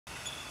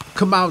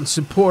Come out and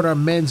support our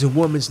men's and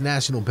women's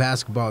national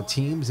basketball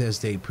teams as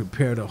they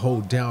prepare to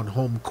hold down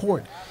home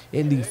court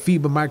in the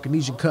FIBA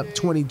Micronesian Cup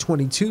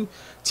 2022.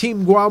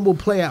 Team Guam will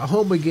play at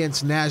home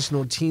against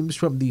national teams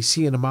from the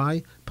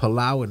CNMI,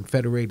 Palau, and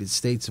Federated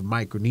States of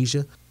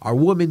Micronesia. Our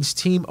women's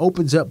team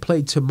opens up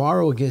play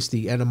tomorrow against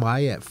the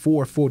NMI at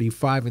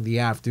 4:45 in the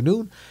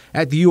afternoon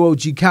at the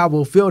UOG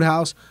Cowboy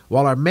Fieldhouse,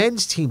 while our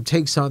men's team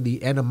takes on the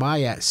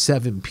NMI at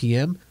 7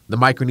 p.m. The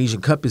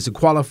Micronesian Cup is a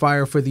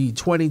qualifier for the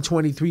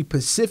 2023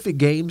 Pacific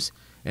Games,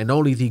 and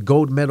only the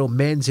gold medal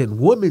men's and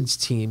women's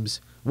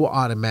teams will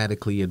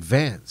automatically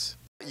advance.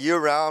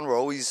 Year-round, we're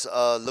always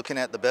looking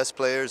at the best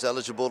players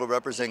eligible to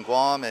represent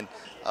Guam, and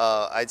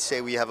I'd say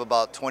we have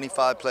about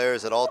 25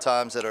 players at all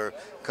times that are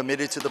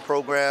committed to the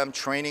program,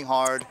 training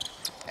hard,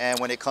 and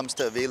when it comes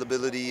to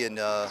availability and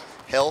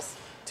health,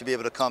 to be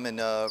able to come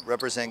and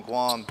represent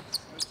Guam,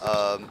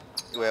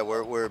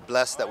 we're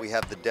blessed that we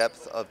have the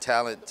depth of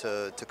talent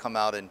to come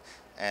out and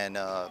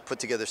put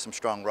together some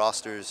strong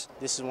rosters.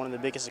 This is one of the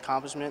biggest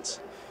accomplishments.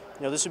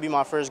 You know, this would be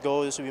my first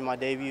goal, this would be my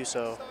debut,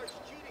 so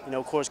you know,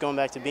 of course, going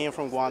back to being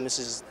from Guam, this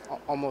is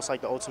almost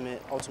like the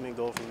ultimate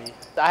goal for me.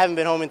 I haven't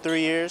been home in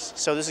 3 years,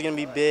 so this is going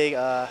to be big.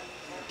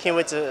 Can't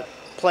wait to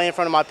play in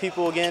front of my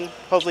people again,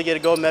 hopefully get a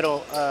gold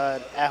medal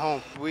at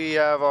home. We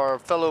have our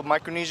fellow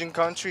Micronesian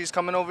countries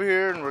coming over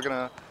here, and we're going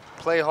to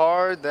play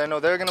hard. They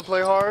know they're going to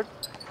play hard,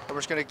 and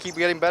we're just going to keep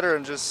getting better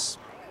and just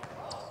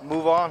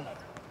move on.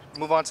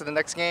 Move on to the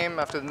next game,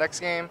 after the next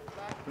game,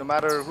 no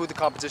matter who the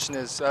competition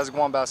is, as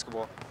Guam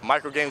basketball.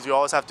 Micro games, we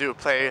always have to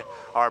play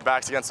our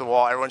backs against the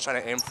wall. Everyone's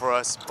trying to aim for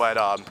us, but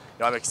you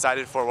know, I'm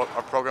excited for what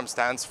our program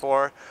stands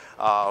for.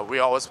 We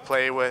always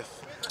play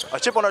with a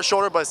chip on our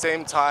shoulder, but at the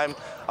same time,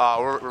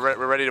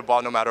 we're ready to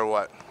ball no matter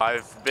what.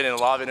 I've been in a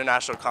lot of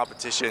international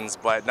competitions,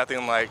 but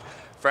nothing like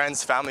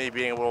friends, family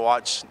being able to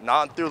watch,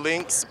 not through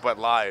links, but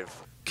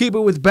live. Keep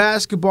it with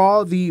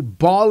basketball. The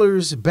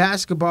Ballers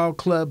Basketball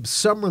Club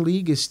Summer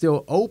League is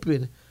still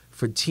open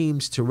for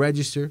teams to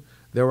register.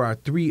 There are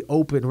 3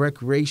 open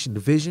recreation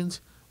divisions: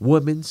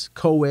 women's,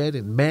 co-ed,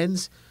 and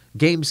men's.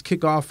 Games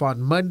kick off on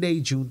Monday,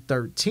 June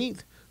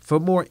 13th. For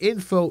more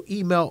info,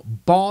 email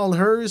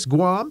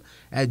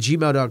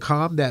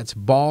ballhersguam@gmail.com. That's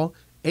ball,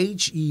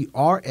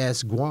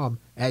 H-E-R-S, Guam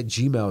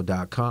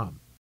 @gmail.com.